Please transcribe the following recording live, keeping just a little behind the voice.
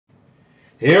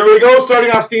Here we go, starting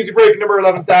off CNC break number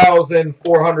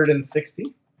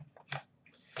 11,460.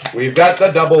 We've got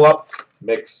the double up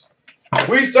mix.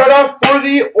 We start off for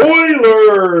the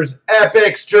Oilers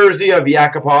Epics jersey of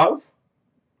Yakupov.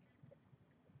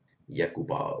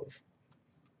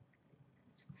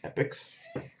 Epics.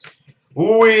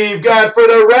 We've got for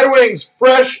the Red Wings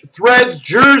Fresh Threads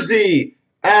jersey,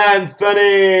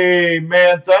 Anthony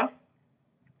Mantha.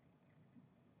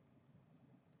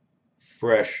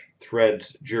 Fresh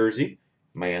Threads jersey,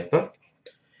 Mantha.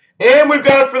 And we've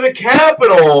got for the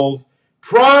Capitals,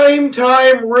 Prime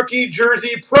Time Rookie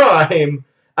Jersey Prime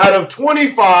out of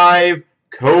 25,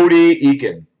 Cody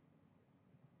Eakin.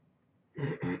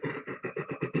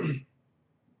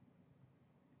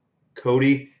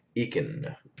 Cody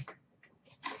Eakin.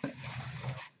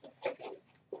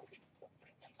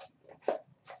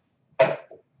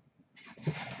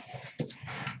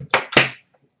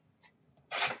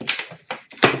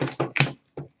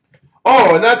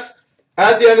 Oh, and that's,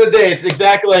 at the end of the day, it's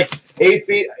exactly like 8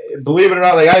 feet. Believe it or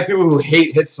not, like I have people who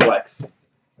hate hit selects,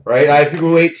 right? I have people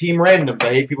who hate team randoms.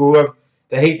 I hate people who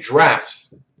hate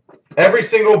drafts. Every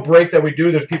single break that we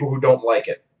do, there's people who don't like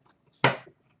it. You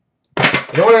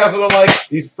know what I also don't like?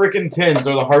 These freaking tins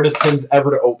are the hardest tins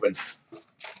ever to open.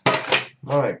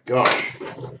 My gosh.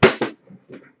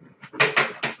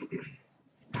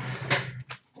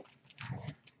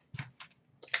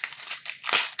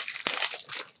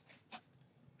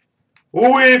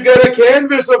 We've got a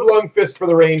canvas of Lundqvist for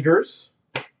the Rangers.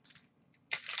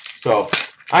 So,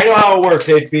 I know how it works,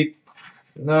 8 feet.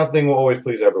 Nothing will always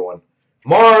please everyone.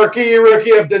 Marquee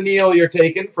rookie of Daniil you're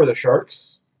taking for the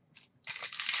Sharks.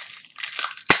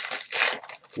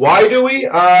 Why do we?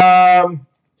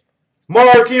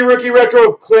 Marquee rookie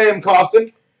retro of Clem Costin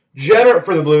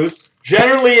for the Blues.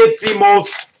 Generally, it's the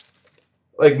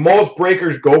most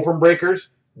breakers go from breakers.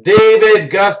 David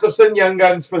Gustafson, Young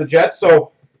Guns for the Jets.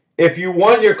 So, if you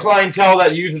want your clientele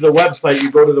that uses a website, you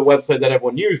go to the website that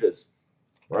everyone uses,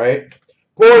 right?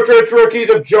 Portraits rookies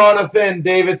of Jonathan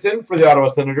Davidson for the Ottawa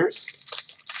Senators.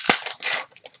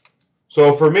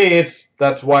 So for me,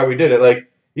 that's why we did it.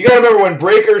 Like, you gotta remember when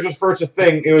Breakers was first a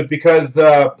thing, it was because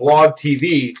Blog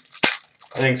TV,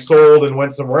 I think, sold and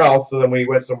went somewhere else. So then we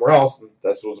went somewhere else, and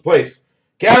that was the place.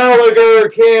 Gallagher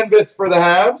canvas for the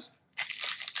Habs.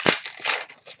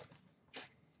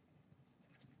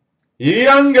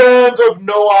 Young Guns of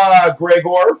Noah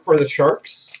Gregor for the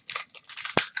Sharks.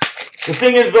 The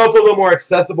thing is, it's also a little more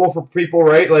accessible for people,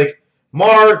 right? Like,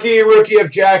 Marquee rookie of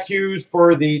Jack Hughes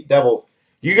for the Devils.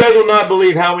 You guys will not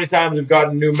believe how many times we've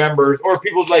gotten new members, or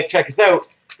people like, check us out,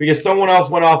 because someone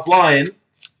else went offline,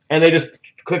 and they just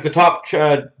click the top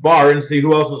bar and see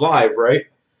who else is live, right?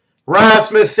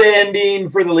 Rasmus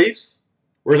Sandin for the Leafs.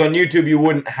 Whereas on YouTube, you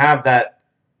wouldn't have that,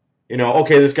 you know,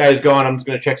 okay, this guy's gone, I'm just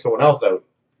going to check someone else out.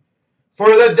 For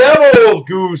the Devils,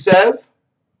 Gusev.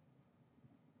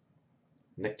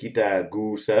 Nikita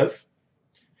Gusev.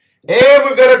 And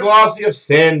we've got a glossy of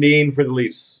Sandin for the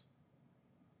Leafs.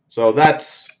 So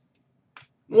that's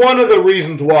one of the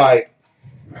reasons why.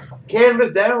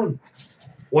 Canvas down.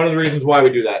 One of the reasons why we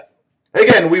do that.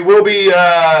 Again, we will be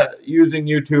using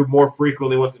YouTube more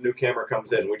frequently once a new camera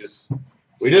comes in. We just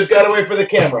got to wait for the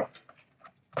camera.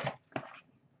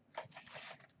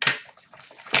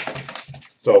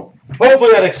 So,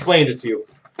 hopefully that explained it to you.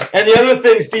 And the other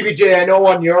thing, CBJ, I know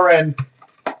on your end,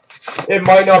 it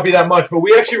might not be that much, but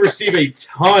we actually receive a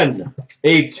ton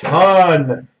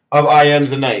of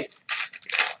IMs a night.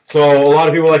 So, a lot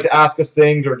of people like to ask us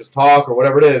things or just talk or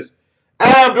whatever it is.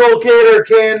 Abdulkader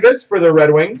canvas for the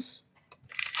Red Wings.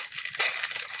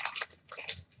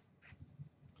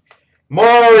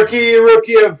 Marquee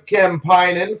rookie of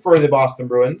Kemppainen for the Boston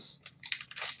Bruins.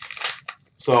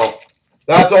 So,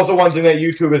 that's also one thing that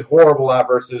YouTube is horrible at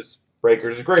versus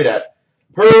Breakers is great at.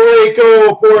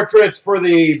 Parayko portraits for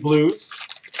the Blues.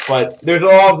 But there's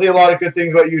obviously a lot of good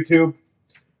things about YouTube.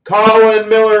 Colin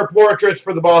Miller portraits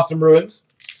for the Boston Bruins.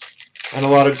 And a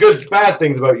lot of bad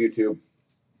things about YouTube.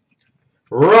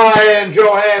 Ryan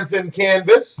Johansson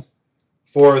canvas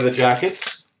for the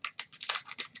Jackets.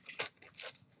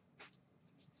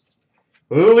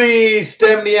 Lee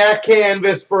Stemniak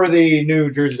canvas for the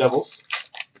New Jersey Devils.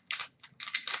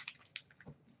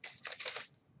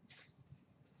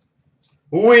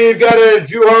 We've got a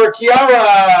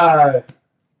CloutsnChara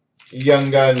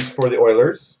Young Guns for the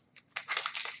Oilers.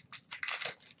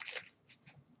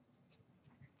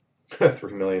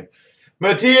 3 million.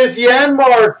 Matthias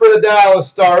Janmark for the Dallas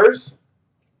Stars.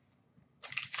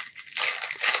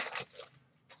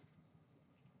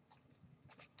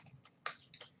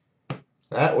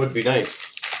 That would be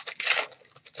nice.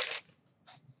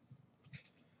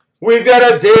 We've got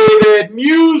a David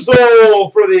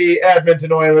Musial for the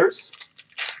Edmonton Oilers.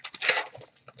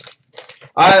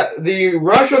 The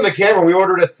rush on the camera, we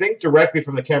ordered, I think, directly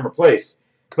from the camera place.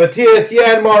 Matthias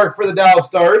Janmark for the Dallas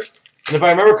Stars. And if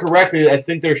I remember correctly, I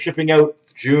think they're shipping out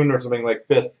June or something like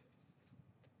 5th.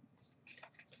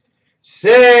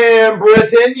 Sam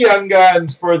Britton, Young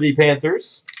Guns for the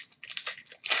Panthers.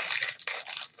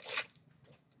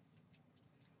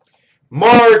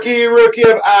 Marquee Rookie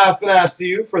of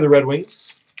Athanasiou for the Red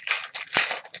Wings.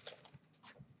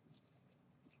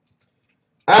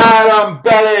 Adam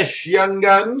Bellish, Young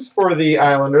Guns for the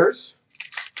Islanders.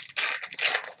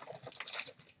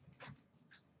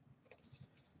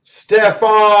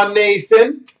 Stefan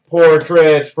Nason,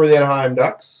 Portrait for the Anaheim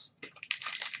Ducks.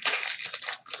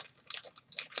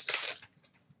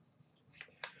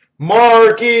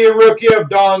 Marquee Rookie of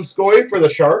Donskoy for the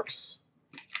Sharks.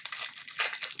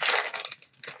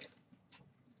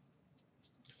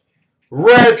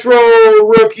 Retro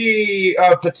Rookie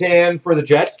of Patan for the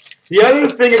Jets. The other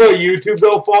thing about YouTube,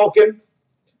 though, Falcon,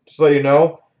 just so you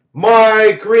know,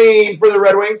 Mike Green for the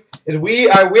Red Wings, is we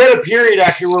had a period,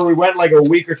 actually, where we went like a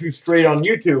week or two straight on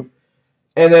YouTube,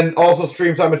 and then also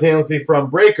streamed simultaneously from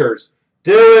Breakers.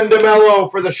 Dylan DeMello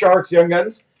for the Sharks, Young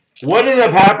Guns. What ended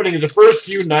up happening is the first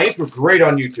few nights were great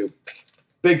on YouTube.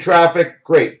 Big traffic,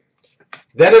 great.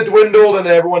 Then it dwindled, and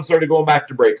everyone started going back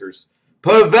to Breakers.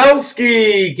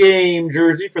 Pavelski game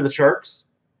jersey for the Sharks.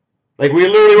 Like, we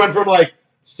literally went from like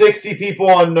 60 people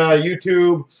on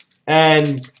YouTube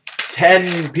and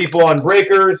 10 people on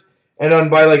Breakers, and on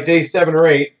by like day 7 or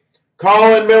 8.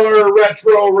 Colin Miller,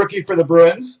 Retro Rookie for the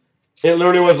Bruins. It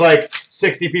literally was like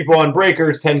 60 people on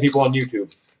Breakers, 10 people on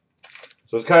YouTube.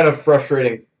 So it's kind of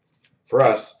frustrating for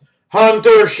us.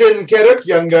 Hunter Shinkeduk,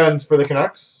 Young Guns for the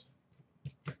Canucks.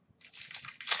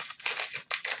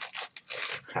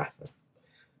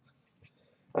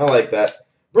 I like that.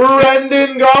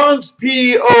 Brendan Gaunce,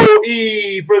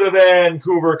 POE for the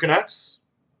Vancouver Canucks.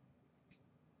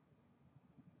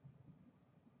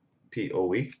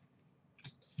 POE.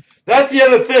 That's the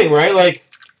other thing, right? Like,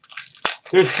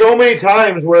 there's so many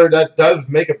times where that does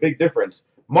make a big difference.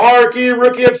 Marquee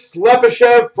Rookie of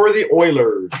Slepyshev for the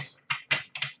Oilers.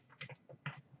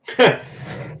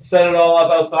 Set it all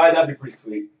up outside. That'd be pretty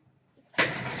sweet.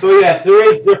 So, yes, there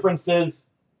is differences.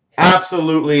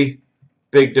 Absolutely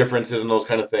big differences in those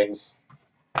kind of things.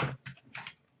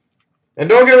 And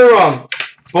don't get me wrong.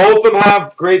 Both of them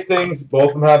have great things.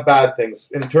 Both of them have bad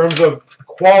things. In terms of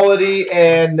quality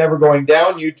and never going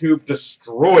down, YouTube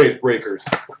destroys Breakers.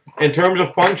 In terms of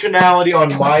functionality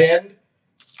on my end,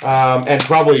 and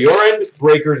probably your end,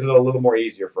 Breakers is a little more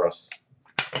easier for us.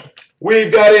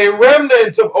 We've got a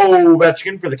remnant of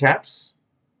Ovechkin for the Caps.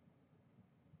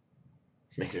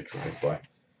 Make it a drive-by.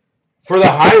 For the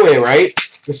highway, right?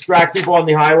 Distract people on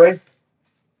the highway.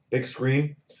 Big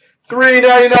screen.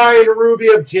 $3.99 Ruby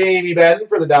of Jamie Benn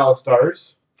for the Dallas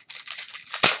Stars.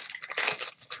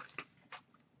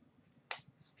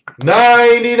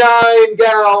 $99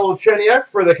 Gal Cheniak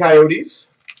for the Coyotes.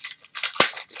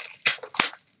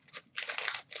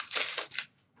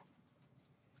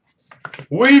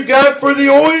 We've got for the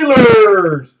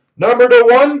Oilers, number to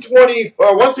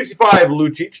 165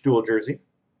 Lucic dual jersey.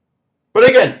 But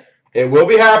again, it will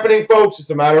be happening, folks. It's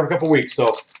a matter of a couple weeks.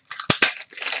 So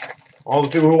all the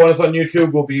people who want us on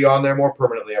YouTube will be on there more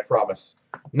permanently, I promise.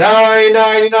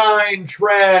 $9.99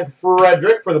 Trent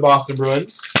Frederick for the Boston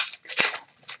Bruins.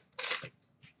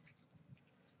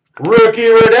 Rookie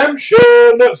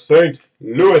Redemption, St.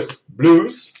 Louis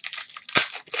Blues.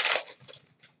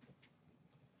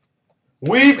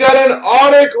 We've got an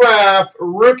autograph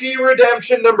Rookie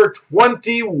Redemption number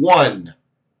 21,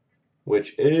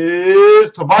 which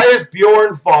is Tobias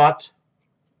Bjornfot.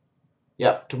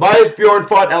 Yeah, Tobias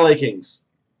Bjornfot, LA Kings.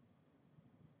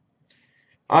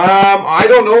 I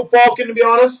don't know Falcon, to be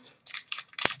honest.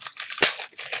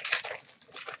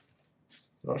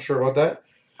 Not sure about that.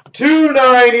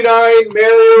 $2.99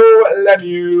 Mario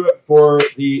Lemieux for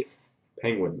the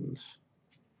Penguins.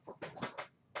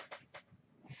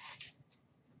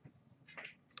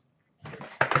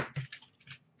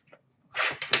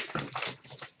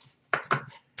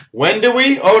 When did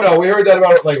we? Oh, no, we heard that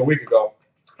about like a week ago.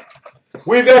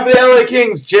 We've got for the LA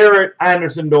Kings, Jarrett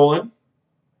Anderson-Dolan.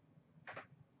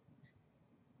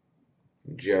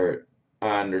 Jarrett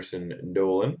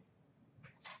Anderson-Dolan.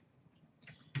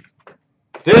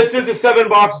 This is a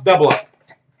 7-box double-up.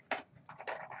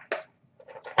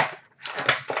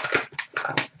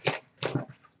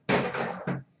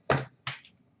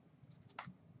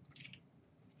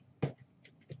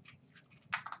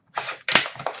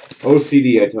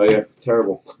 OCD, I tell you.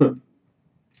 Terrible.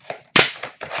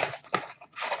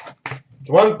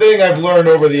 one thing I've learned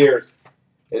over the years.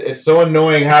 It's so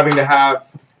annoying having to have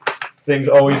things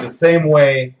always the same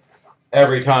way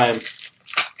every time.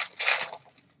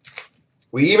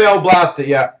 We email blast it,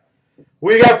 yeah.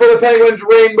 We got for the Penguins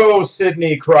Rainbow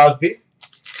Sidney Crosby.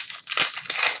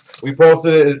 We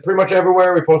posted it pretty much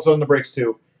everywhere. We posted it on the breaks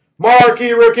too.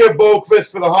 Marquee Rookie of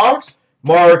Boakfist for the Hawks.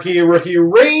 Marquee Rookie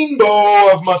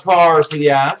Rainbow of Makar for the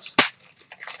Avs.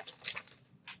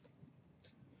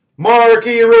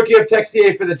 Marquee Rookie of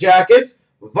Texier for the Jackets.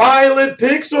 Violet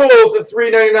Pixels, a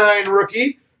 $3.99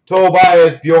 rookie.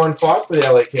 Tobias Bjornfot for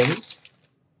the LA Kings.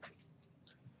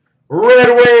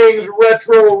 Red Wings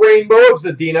Retro Rainbow of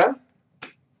Zadina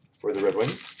for the Red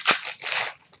Wings.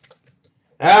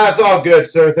 That's all good,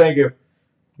 sir. Thank you.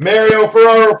 Mario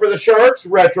Ferraro for the Sharks.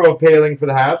 Retro of Paling for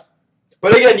the Habs.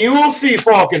 But again, you will see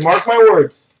Falcon. Mark my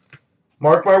words.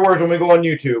 Mark my words when we go on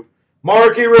YouTube.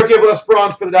 Marquee Rookie of Les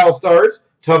Bronze for the Dallas Stars.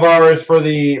 Tavares for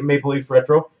the Maple Leafs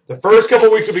Retro. The first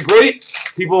couple weeks will be great.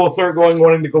 People will start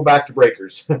wanting to go back to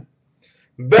Breakers.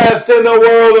 Best in the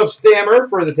world of Stammer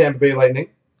for the Tampa Bay Lightning.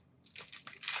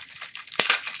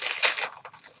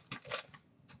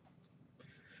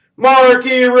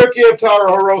 Marquee Rookie of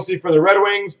Taro Hirose for the Red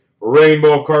Wings.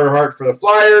 Rainbow of Carter Hart for the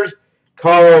Flyers.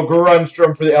 Carl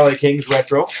Grundstrom for the LA Kings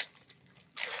Retro.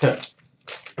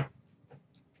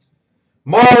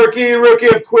 Marquee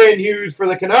Rookie of Quinn Hughes for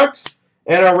the Canucks.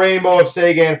 And a Rainbow of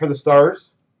Sagan for the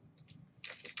Stars.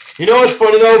 You know what's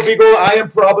funny though, Beagle? I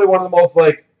am probably one of the most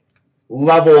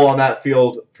level on that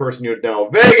field person you'd know.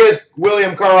 Vegas,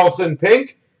 William Karlsson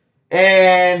Pink.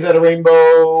 And is that a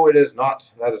rainbow? It is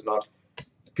not. That is not.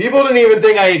 People didn't even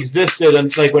think I existed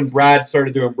until when Brad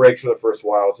started doing breaks for the first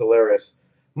while. It's hilarious.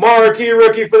 Marquee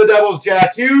Rookie for the Devils,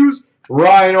 Jack Hughes.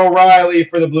 Ryan O'Reilly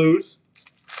for the Blues.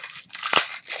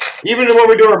 Even when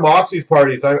we do our Moxie's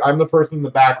parties, I'm the person in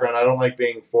the background. I don't like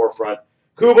being forefront.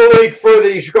 Kubalik for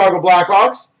the Chicago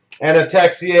Blackhawks. And a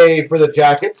Texier for the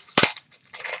Jackets.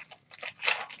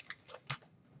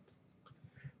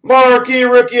 Marquee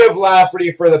Rookie of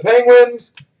Lafferty for the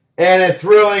Penguins. And a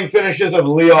thrilling finishes of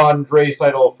Leon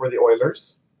Draisaitl for the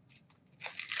Oilers.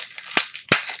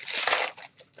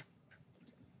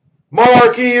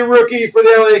 Marquee Rookie for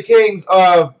the LA Kings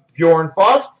of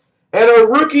Bjornfot. And a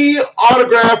rookie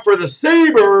autograph for the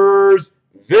Sabres,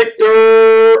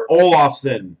 Victor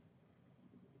Olofsson.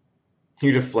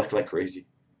 You deflect like crazy.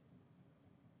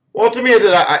 Well, to me,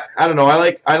 I don't know.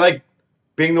 I like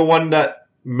being the one that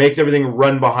makes everything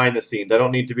run behind the scenes. I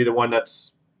don't need to be the one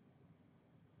that's,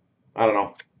 I don't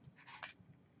know.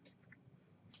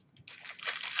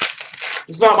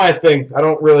 It's not my thing. I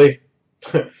don't really,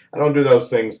 I don't do those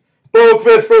things.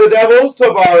 Boakfist for the Devils,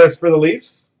 Tavares for the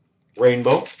Leafs,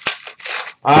 Rainbow.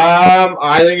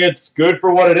 I think it's good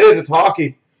for what it is. It's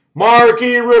hockey.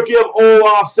 Marquee Rookie of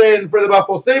Olofsson for the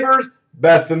Buffalo Sabres.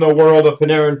 Best in the world of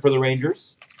Panarin for the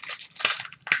Rangers.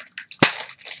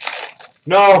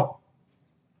 No.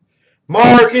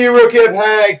 Marquee Rookie of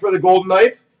Hag for the Golden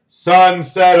Knights.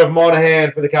 Sunset of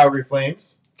Monahan for the Calgary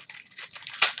Flames.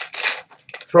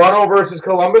 Toronto versus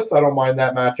Columbus. I don't mind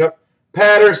that matchup.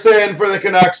 Patterson for the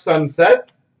Canucks.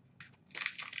 Sunset.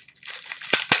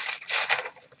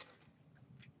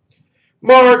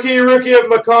 Marquee Rookie of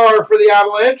Makar for the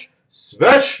Avalanche.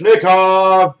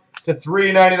 Svechnikov to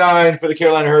 $3.99 for the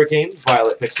Carolina Hurricanes.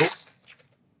 Violet Pixels.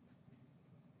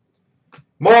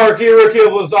 Marquee Rookie of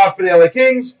Lizotte for the LA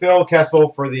Kings. Phil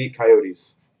Kessel for the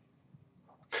Coyotes.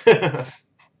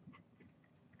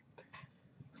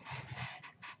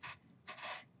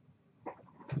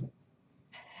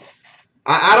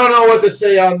 I don't know what to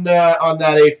say on that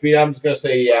HP. I'm just going to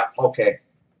say, yeah, okay.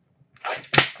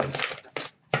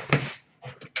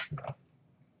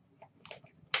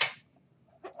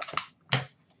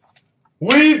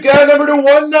 We've got number to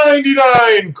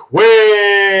 199,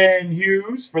 Quinn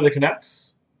Hughes for the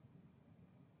Canucks.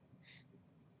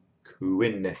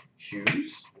 Quinn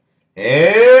Hughes.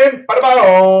 And,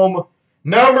 ba-da-boom,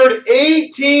 numbered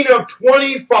 18 of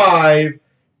 25,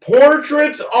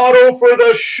 Portraits Auto for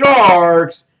the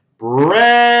Sharks,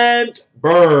 Brent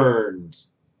Burns.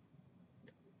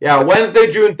 Yeah,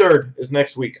 Wednesday, June 3rd is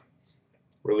next week.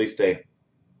 Release day.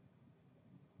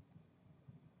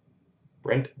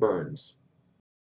 Brent Burns.